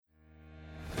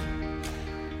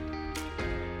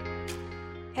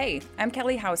Hey, I'm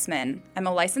Kelly Hausman. I'm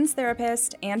a licensed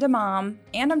therapist and a mom,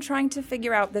 and I'm trying to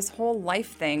figure out this whole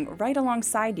life thing right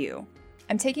alongside you.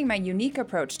 I'm taking my unique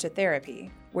approach to therapy,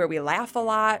 where we laugh a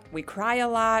lot, we cry a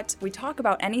lot, we talk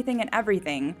about anything and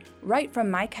everything, right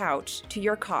from my couch to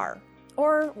your car,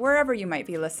 or wherever you might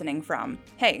be listening from.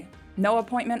 Hey, no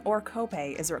appointment or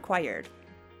copay is required.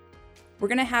 We're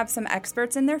going to have some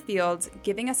experts in their fields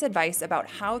giving us advice about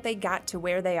how they got to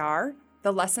where they are,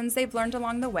 the lessons they've learned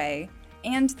along the way,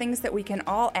 and things that we can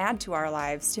all add to our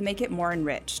lives to make it more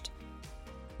enriched.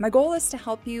 My goal is to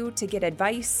help you to get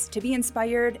advice, to be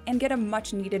inspired, and get a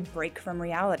much needed break from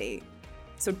reality.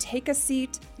 So take a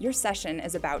seat, your session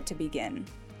is about to begin.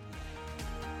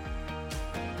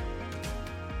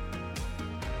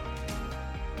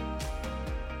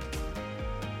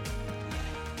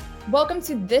 Welcome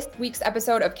to this week's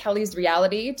episode of Kelly's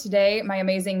Reality. Today, my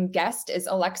amazing guest is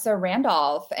Alexa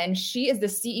Randolph, and she is the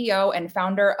CEO and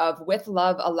founder of With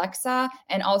Love Alexa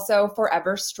and also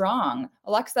Forever Strong.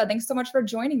 Alexa, thanks so much for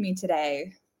joining me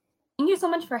today. Thank you so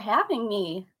much for having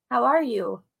me. How are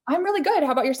you? I'm really good.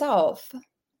 How about yourself?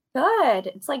 Good.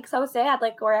 It's like so sad.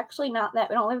 Like we're actually not that,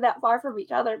 we don't live that far from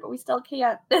each other, but we still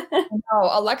can't. No,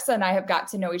 Alexa and I have got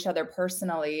to know each other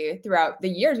personally throughout the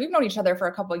years. We've known each other for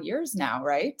a couple of years now,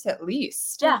 right? At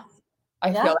least. Yeah.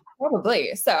 I feel like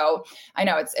probably. So I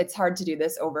know it's hard to do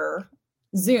this over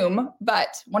Zoom,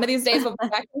 but one of these days we'll be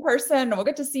back in person and we'll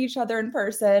get to see each other in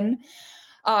person.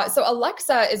 So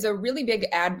Alexa is a really big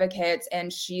advocate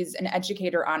and she's an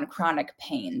educator on chronic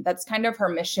pain. That's kind of her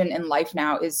mission in life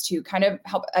now, is to kind of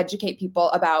help educate people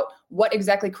about what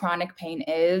exactly chronic pain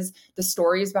is, the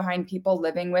stories behind people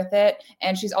living with it.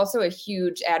 And she's also a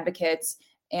huge advocate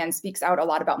and speaks out a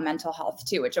lot about mental health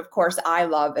too, which of course I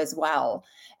love as well.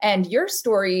 And your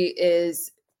story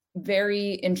is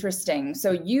very interesting.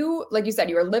 So you, like you said,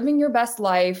 you were living your best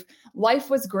life. Life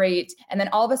was great. And then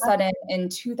all of a sudden in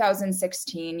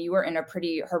 2016, you were in a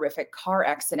pretty horrific car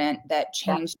accident that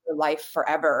changed your life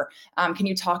forever. Can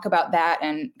you talk about that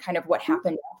and kind of what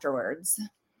happened afterwards?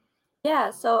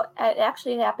 Yeah. So it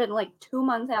actually happened like 2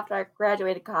 months after I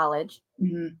graduated college.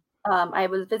 Mm-hmm. I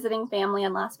was visiting family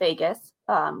in Las Vegas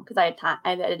because I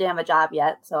didn't have a job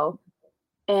yet. So,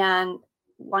 and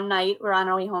one night we're on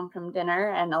our way home from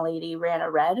dinner and a lady ran a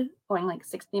red going like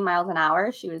 60 miles an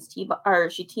hour. She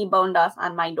T-boned us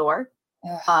on my door,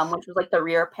 which was like the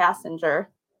rear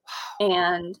passenger.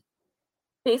 And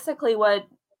basically what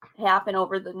happened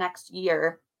over the next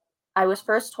year, I was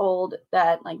first told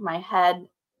that like my head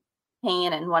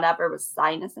pain and whatever was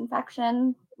sinus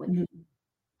infection, which,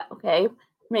 okay,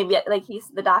 maybe like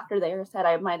the doctor there said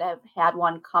I might have had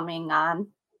one coming on,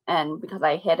 and because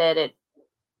I hit it, it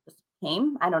just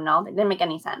came. I don't know. It didn't make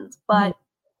any sense. But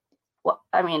what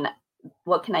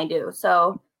can I do?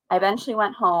 So I eventually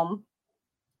went home,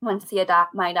 went to see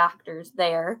my doctors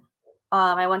there.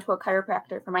 I went to a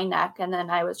chiropractor for my neck, and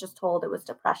then I was just told it was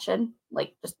depression,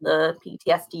 like just the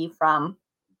PTSD from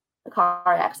the car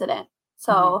accident.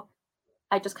 So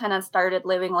I just kind of started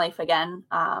living life again.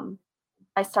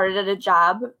 I started at a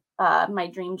job. My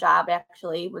dream job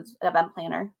actually was an event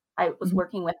planner. I was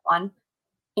working with one.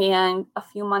 And a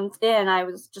few months in, I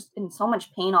was just in so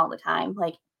much pain all the time.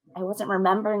 Like I wasn't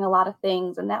remembering a lot of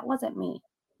things, and that wasn't me.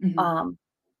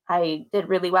 I did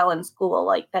really well in school.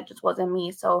 Like that just wasn't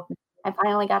me. So I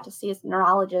finally got to see a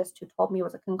neurologist who told me it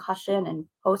was a concussion and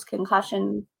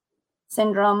post-concussion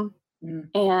syndrome.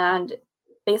 And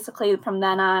basically from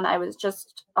then on, I was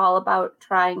just all about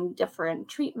trying different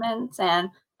treatments, and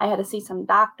I had to see some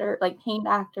pain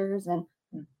doctors. And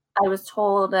I was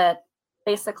told that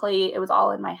basically it was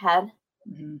all in my head,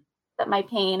 that my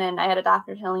pain, and I had a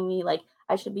doctor telling me like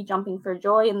I should be jumping for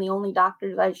joy, and the only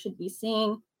doctors I should be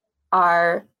seeing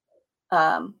are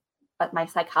my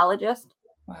psychologist.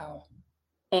 Wow.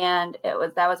 And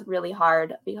that was really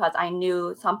hard because I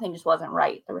knew something just wasn't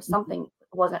right. There was something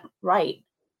that wasn't right.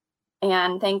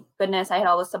 And thank goodness I had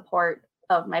all the support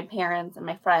of my parents and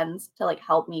my friends to like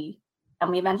help me. And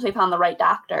we eventually found the right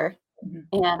doctor.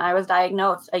 And I was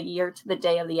diagnosed a year to the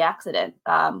day of the accident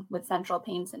with central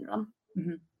pain syndrome.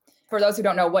 For those who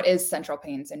don't know, what is central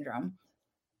pain syndrome?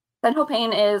 Central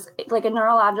pain is like a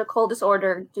neurological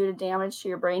disorder due to damage to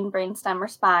your brain, brainstem, or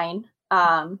spine.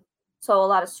 So a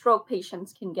lot of stroke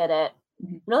patients can get it.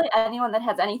 Really, anyone that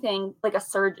has anything like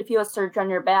if you have surgery on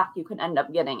your back, you can end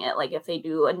up getting it. Like if they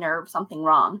do a nerve, something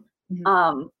wrong.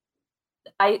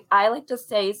 I like to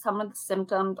say some of the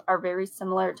symptoms are very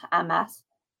similar to MS,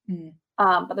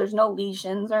 but there's no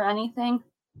lesions or anything.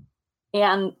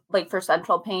 And like for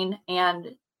central pain, and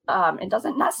it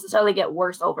doesn't necessarily get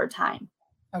worse over time.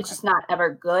 It's just not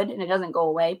ever good, and it doesn't go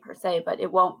away per se, but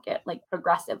it won't get like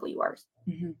progressively worse.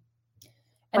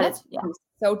 And But that's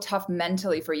so tough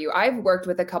mentally for you. I've worked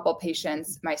with a couple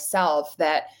patients myself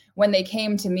that when they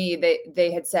came to me,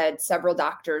 they had said several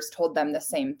doctors told them the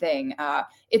same thing.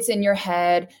 It's in your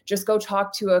head. Just go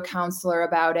talk to a counselor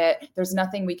about it. There's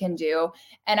nothing we can do.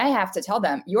 And I have to tell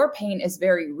them, your pain is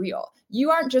very real. You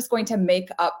aren't just going to make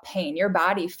up pain. Your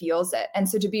body feels it. And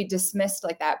so to be dismissed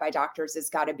like that by doctors has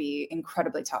got to be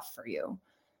incredibly tough for you.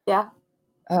 yeah,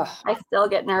 Ugh. I still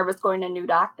get nervous going to new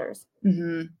doctors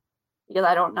because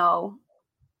I don't know.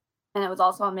 And it was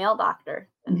also a male doctor.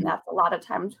 And that's a lot of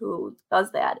times who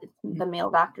does that. It's the male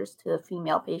doctors to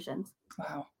female patients.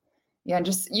 Wow. Yeah. And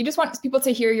you just want people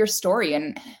to hear your story.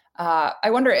 And I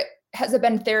wonder, has it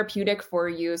been therapeutic for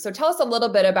you? So tell us a little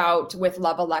bit about with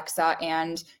Love Alexa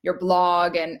and your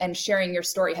blog and sharing your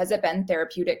story. Has it been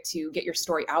therapeutic to get your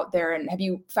story out there? And have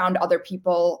you found other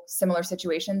people similar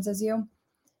situations as you?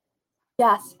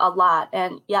 Yes, a lot.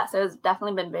 And yes, it has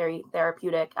definitely been very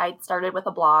therapeutic. I started with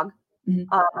a blog.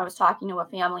 I was talking to a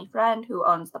family friend who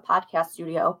owns the podcast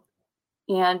studio,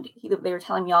 and they were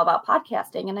telling me all about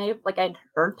podcasting. And I'd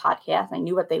heard podcasts, I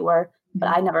knew what they were, but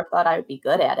I never thought I would be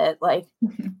good at it.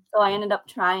 So I ended up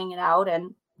trying it out,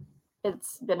 and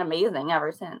it's been amazing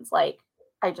ever since. I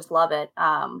just love it.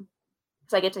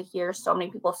 Because I get to hear so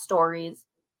many people's stories,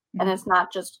 and it's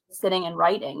not just sitting and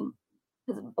writing.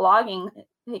 Because blogging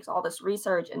takes all this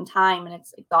research and time, and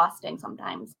it's exhausting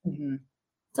sometimes.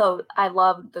 So I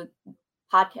love the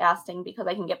podcasting because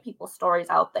I can get people's stories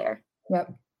out there.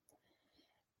 Yep.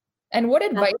 And what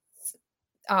advice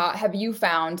have you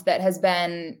found that has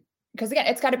been, because again,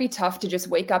 it's got to be tough to just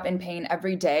wake up in pain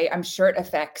every day. I'm sure it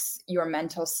affects your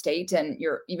mental state and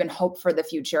your even hope for the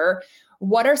future.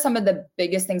 What are some of the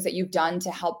biggest things that you've done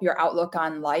to help your outlook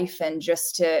on life and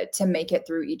just to make it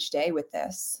through each day with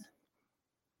this?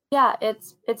 Yeah,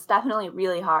 it's definitely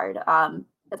really hard.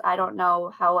 Because I don't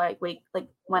know how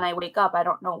when I wake up, I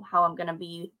don't know how I'm gonna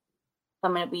be. If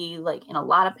I'm gonna be in a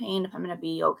lot of pain, if I'm gonna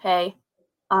be okay.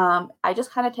 I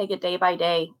just kind of take it day by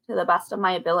day to the best of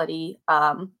my ability.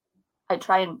 I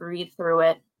try and breathe through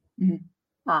it.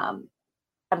 Um,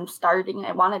 I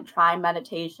want to try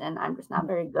meditation. I'm just not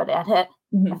very good at it.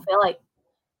 I feel like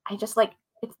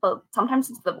sometimes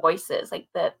it's the voices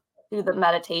that do the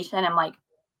meditation.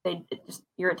 They just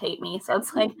irritate me. So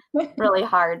it's really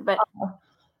hard, but,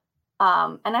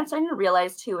 and I'm starting to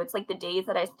realize too, it's the days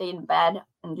that I stay in bed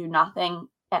and do nothing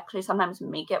actually sometimes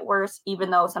make it worse,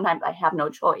 even though sometimes I have no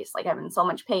choice. I'm in so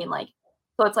much pain.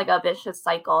 So it's a vicious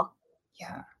cycle.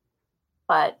 Yeah.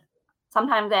 But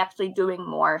sometimes actually doing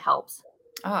more helps.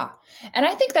 And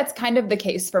I think that's kind of the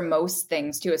case for most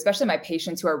things too, especially my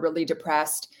patients who are really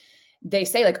depressed. They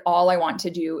say all I want to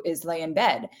do is lay in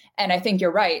bed. And I think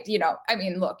you're right.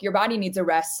 Look, your body needs a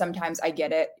rest. Sometimes I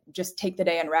get it. Just take the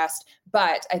day and rest.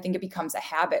 But I think it becomes a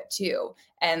habit too.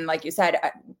 And like you said,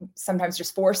 sometimes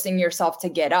just forcing yourself to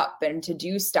get up and to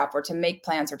do stuff or to make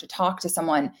plans or to talk to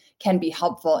someone can be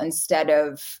helpful instead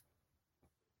of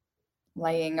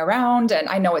laying around. And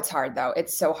I know it's hard though.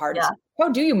 It's so hard. Yeah. How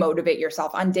do you motivate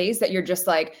yourself on days that you're just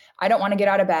I don't want to get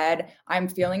out of bed. I'm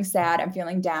feeling sad. I'm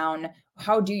feeling down.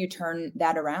 How do you turn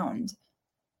that around?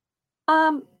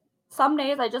 Some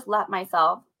days I just let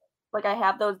myself. I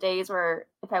have those days where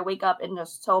if I wake up in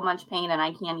just so much pain and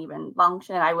I can't even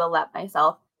function, I will let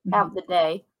myself have the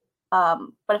day.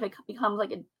 But if it becomes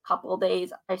a couple of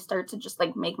days, I start to just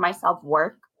make myself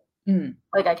work.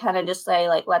 I kind of just say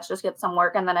let's just get some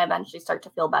work, and then I eventually start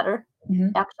to feel better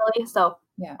actually. So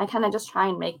yeah, I kind of just try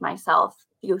and make myself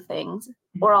do things,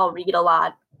 or I'll read a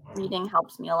lot. Reading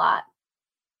helps me a lot.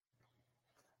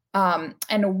 And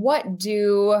what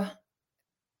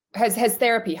has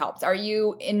therapy helped? Are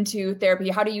you into therapy?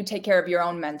 How do you take care of your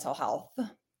own mental health?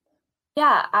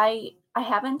 Yeah, I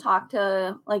haven't talked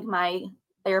to my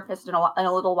therapist in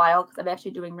a little while because I'm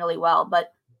actually doing really well,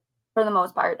 but for the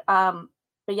most part,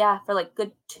 but yeah, for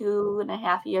good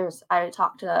 2.5 years, I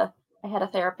had a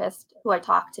therapist who I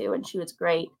talked to, and she was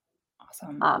great.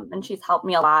 Awesome. And she's helped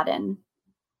me a lot, and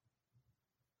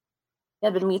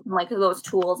I've been meeting those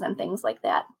tools and things like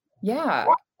that. Yeah.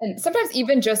 And sometimes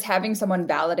even just having someone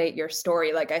validate your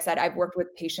story. Like I said, I've worked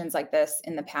with patients like this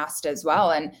in the past as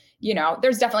well. And,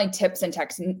 there's definitely tips and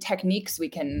techniques we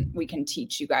can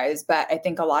teach you guys. But I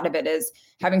think a lot of it is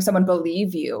having someone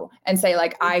believe you and say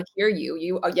I hear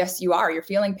you. Yes, you are. You're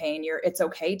feeling pain. It's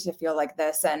okay to feel like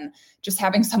this. And just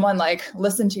having someone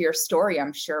listen to your story,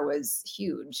 I'm sure was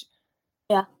huge.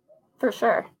 Yeah, for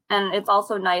sure. And it's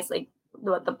also nice, the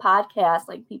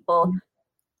podcast, people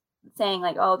saying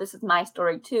oh, this is my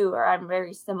story too, or I'm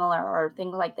very similar, or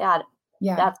things like that.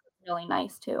 Yeah. That's really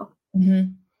nice too.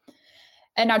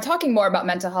 And And now talking more about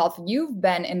mental health, you've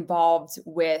been involved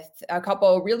with a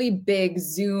couple really big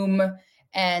Zoom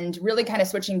and really kind of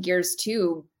switching gears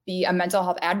to be a mental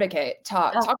health advocate.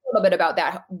 Talk Yeah. a little bit about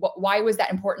that. Why was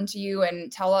that important to you?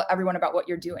 And tell everyone about what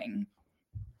you're doing.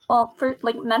 Well, for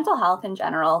like mental health in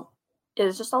general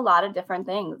is just a lot of different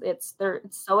things. It's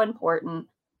so important,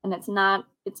 and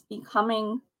it's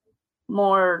becoming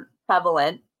more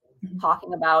prevalent, Mhm.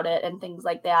 talking about it and things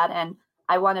like that. And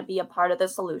I want to be a part of the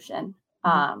solution.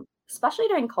 Mhm. Especially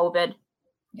during COVID. I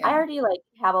Yeah. already like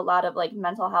have a lot of like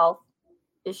mental health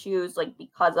issues like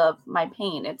because of my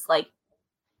pain. It's like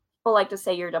people like to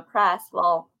say you're depressed.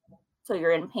 Well, so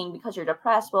you're in pain because you're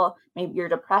depressed. Well, maybe you're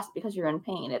depressed because you're in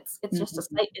pain. It's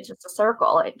just Mhm. it's just a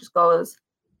circle. It just goes.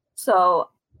 So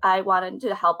I wanted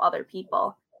to help other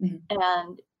people, Mhm.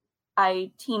 and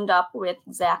I teamed up with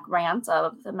Zach Rance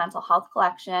of the Mental Health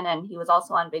Collection, and he was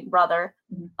also on Big Brother.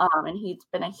 Mhm. And he's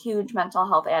been a huge mental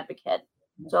health advocate.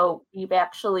 Mhm. So we've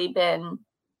actually been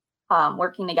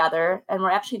working together, and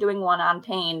we're actually doing one on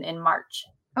pain in March.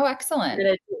 Oh, excellent.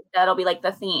 That'll be like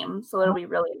the theme, so it'll be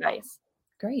really nice.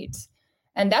 Great.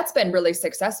 And that's been really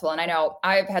successful. And I know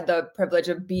I've had the privilege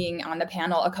of being on the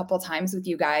panel a couple times with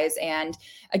you guys. And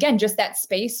again, just that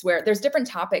space where there's different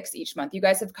topics each month. You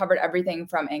guys have covered everything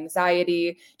from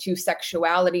anxiety to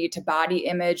sexuality to body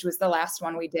image was the last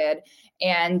one we did.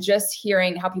 And just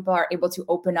hearing how people are able to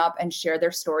open up and share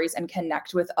their stories and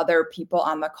connect with other people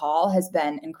on the call has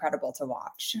been incredible to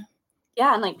watch.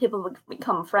 Yeah, and like people would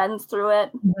become friends through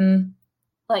it. Mhm.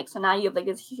 Like so now you have like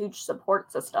this huge support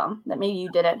system that maybe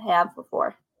you didn't have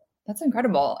before. That's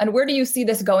incredible. And where do you see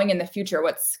this going in the future?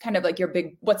 What's kind of like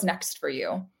what's next for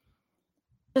you?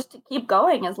 Just to keep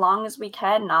going as long as we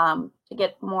can, to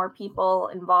get more people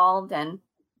involved and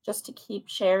just to keep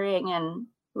sharing, and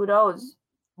who knows,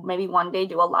 maybe one day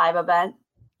do a live event,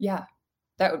 Yeah,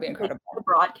 that would be like incredible. to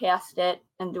broadcast it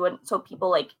and do it so people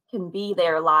like can be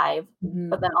there live, Mhm.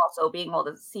 but then also being able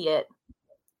to see it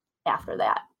after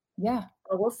that. Yeah.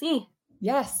 So we'll see.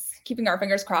 Yes, keeping our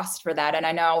fingers crossed for that. And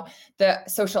I know the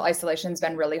social isolation's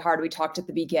been really hard. We talked at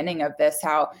the beginning of this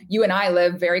how you and I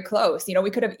live very close. We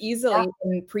could have Yeah. easily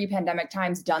in pre-pandemic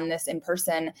times done this in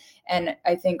person. And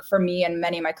I think for me and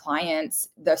many of my clients,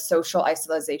 the social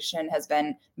isolation has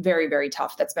been very, very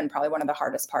tough. That's been probably one of the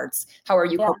hardest parts. How are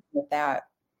you Yeah. coping with that?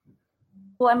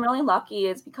 Well, I'm really lucky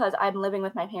is because I'm living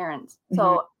with my parents. Mhm.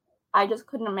 So I just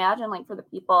couldn't imagine like for the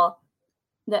people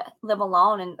that live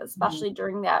alone, and Mhm. especially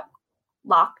during that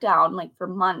lockdown, like for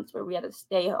months where we had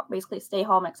to basically stay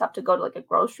home except to go to like a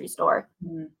grocery store.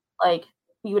 Mhm. Like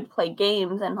we would play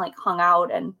games and like hung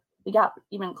out, and we got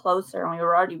even closer, and we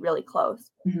were already really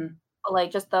close. Mhm. But like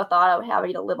just the thought of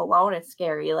having to live alone is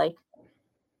scary. Like,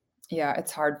 Yeah,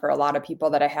 it's hard for a lot of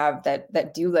people that I have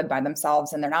that do live by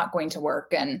themselves and they're not going to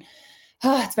work. And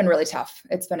it's been really tough.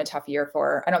 It's been a tough year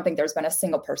for, I don't think there's been a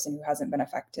single person who hasn't been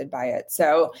affected by it.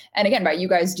 So, and again, by you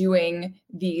guys doing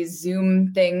these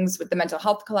Zoom things with the mental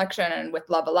health collection and with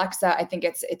Love Alexa, I think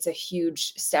it's a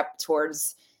huge step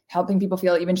towards helping people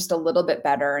feel even just a little bit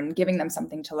better and giving them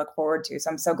something to look forward to.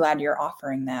 So I'm so glad you're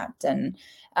offering that. And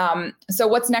so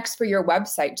what's next for your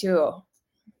website too?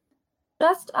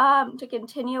 just to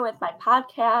continue with my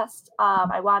podcast,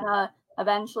 I want to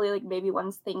eventually, like maybe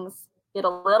once things get a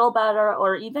little better,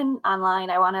 or even online,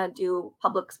 I want to do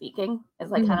public speaking is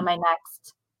like kind of Mhm. my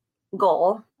next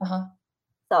goal. Uh-huh.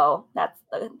 So that's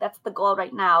the goal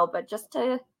right now. But just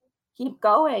to keep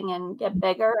going and get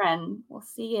bigger, and we'll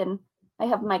see. And I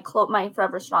have my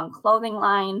Forever Strong clothing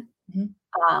line,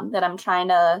 Mhm. that I'm trying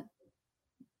to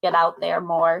get out there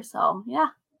more. So yeah.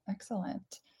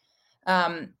 Excellent.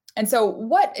 And so,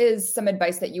 what is some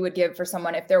advice that you would give for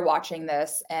someone if they're watching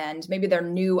this and maybe they're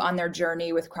new on their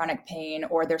journey with chronic pain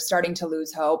or they're starting to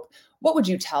lose hope? What would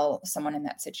you tell someone in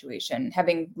that situation,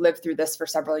 having lived through this for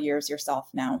several years yourself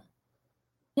now?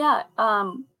 Yeah,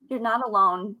 you're not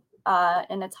alone,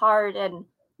 and it's hard, and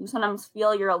you sometimes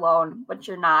feel you're alone, but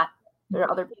you're not. There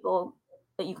are other people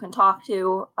that you can talk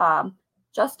to,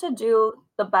 just to do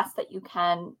the best that you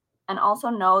can, and also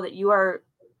know that you are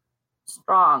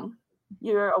strong.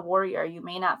 You're a warrior. You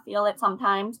may not feel it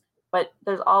sometimes, but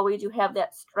there's always you have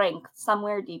that strength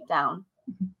somewhere deep down.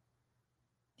 Mhm.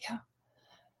 Yeah.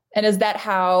 And is that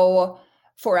how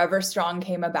Forever Strong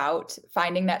came about,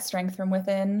 finding that strength from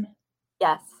within?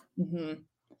 Yes, Hmm.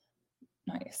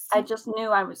 Nice. I just knew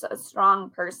I was a strong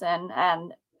person,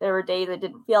 and there were days I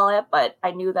didn't feel it, but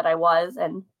I knew that I was,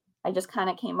 and I just kind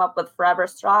of came up with Forever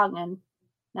Strong, and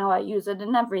now I use it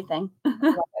in everything. Love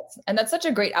it. And that's such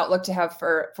a great outlook to have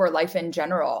for life in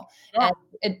general. And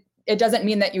Yeah, it doesn't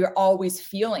mean that you're always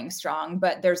feeling strong,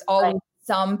 but there's right. always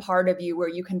some part of you where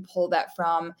you can pull that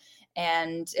from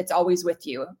and it's always with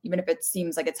you. Even if it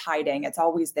seems like it's hiding, it's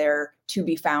always there to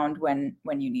be found when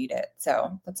you need it.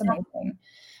 So that's amazing.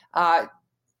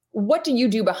 What do you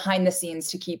do behind the scenes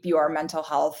to keep your mental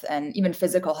health and even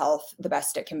physical health the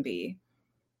best it can be?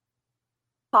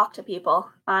 Talk to people.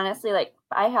 Honestly, like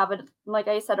like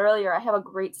I said earlier, I have a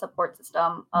great support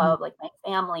system of like my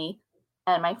family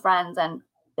and my friends, and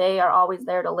they are always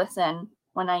there to listen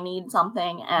when I need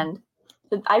something. And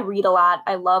I read a lot.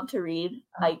 I love to read.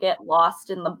 I get lost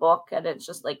in the book, and it's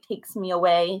just like takes me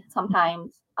away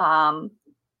sometimes.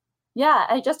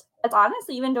 It's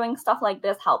honestly, even doing stuff like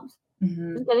this helps.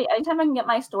 Anytime I can get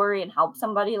my story and help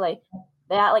somebody like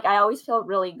that, like I always feel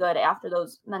really good after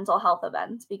those mental health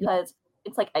events, because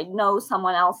it's like I know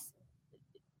someone else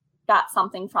got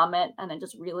something from it, and it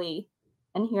just really,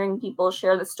 and hearing people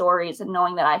share the stories and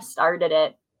knowing that I started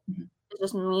it, it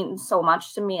just means so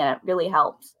much to me, and it really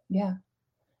helps. Yeah.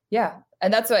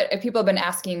 And that's what, if people have been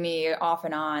asking me off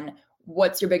and on,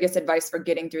 what's your biggest advice for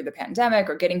getting through the pandemic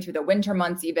or getting through the winter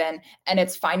months even? And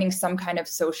it's finding some kind of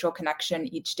social connection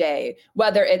each day,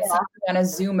 whether it's on a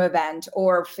Zoom event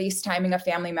or FaceTiming a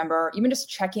family member, even just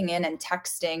checking in and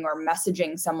texting or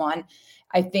messaging someone.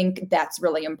 I think that's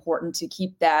really important to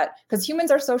keep that, because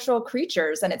humans are social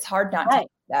creatures and it's hard not to do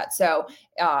that. So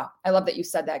I love that you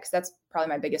said that, because that's probably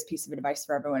my biggest piece of advice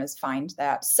for everyone, is find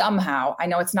that somehow. I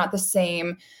know it's not the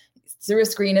same. Through a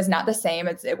screen is not the same.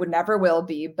 It would never will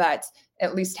be, but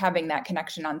at least having that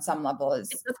connection on some level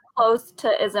is as close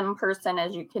to as in person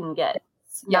as you can get,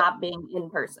 not being in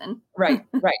person. Right.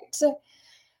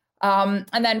 And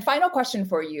then final question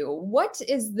for you. What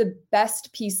is the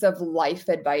best piece of life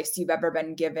advice you've ever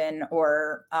been given,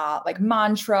 or like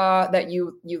mantra that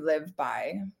you live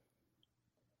by?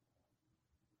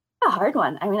 A hard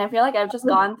one. I mean, I feel like I've just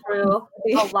gone through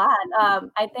a lot.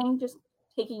 I think just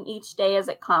taking each day as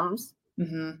it comes,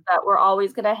 that we're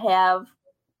always going to have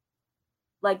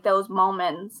like those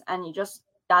moments, and you just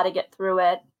got to get through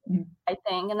it, I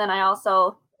think. And then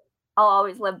I'll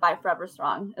always live by Forever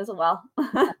Strong as well.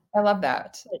 I love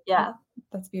that. Yeah.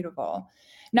 That's beautiful.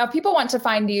 Now, if people want to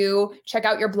find you, check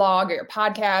out your blog or your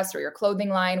podcast or your clothing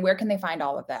line, where can they find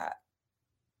all of that?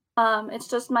 It's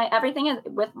just everything is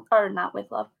not with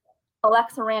love,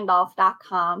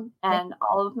 alexarandolph.com, and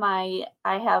all of I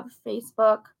have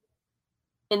Facebook,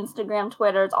 Instagram,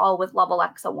 Twitter, it's all with Love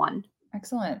Alexa 1.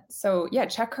 Excellent. So yeah,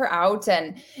 check her out.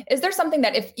 And is there something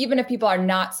that even if people are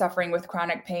not suffering with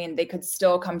chronic pain, they could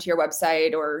still come to your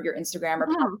website or your Instagram or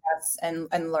podcasts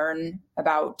and learn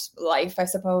about life, I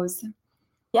suppose?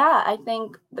 Yeah, I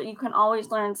think that you can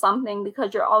always learn something,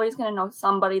 because you're always going to know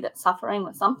somebody that's suffering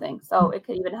with something. So it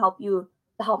could even help you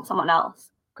to help someone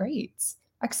else. Great.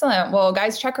 Excellent. Well,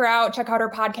 guys, check her out. Check out her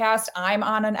podcast. I'm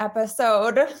on an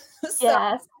episode.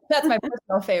 Yes. That's my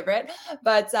personal favorite.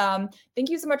 But thank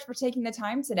you so much for taking the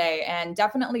time today. And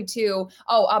definitely too,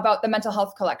 about the mental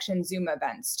health collection Zoom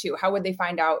events too. How would they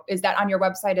find out? Is that on your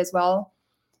website as well?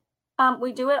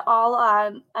 We do it all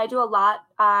I do a lot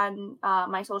on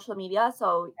my social media.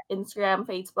 So Instagram,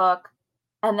 Facebook,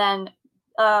 and then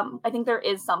I think there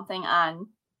is something on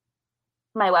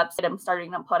my website I'm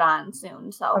starting to put on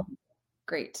soon. So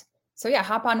great. So yeah,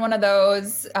 hop on one of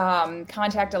those,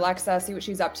 contact Alexa, see what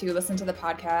she's up to, listen to the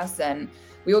podcast, and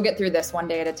we will get through this one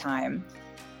day at a time.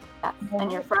 Yeah,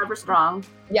 and you're forever strong.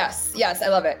 Yes, I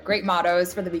love it. Great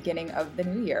mottos for the beginning of the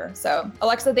new year. So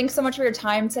Alexa, thanks so much for your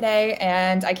time today,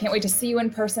 and I can't wait to see you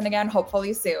in person again,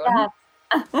 hopefully soon. Yes.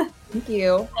 Thank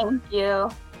you. Thank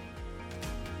you.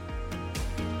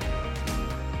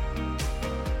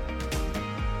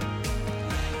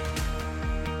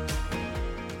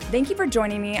 Thank you for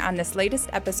joining me on this latest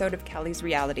episode of Kelly's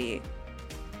Reality.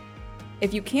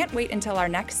 If you can't wait until our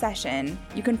next session,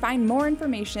 you can find more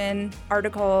information,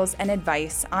 articles, and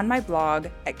advice on my blog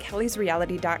at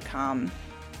kellysreality.com.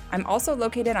 I'm also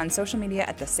located on social media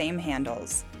at the same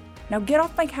handles. Now get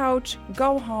off my couch,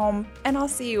 go home, and I'll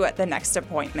see you at the next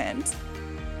appointment.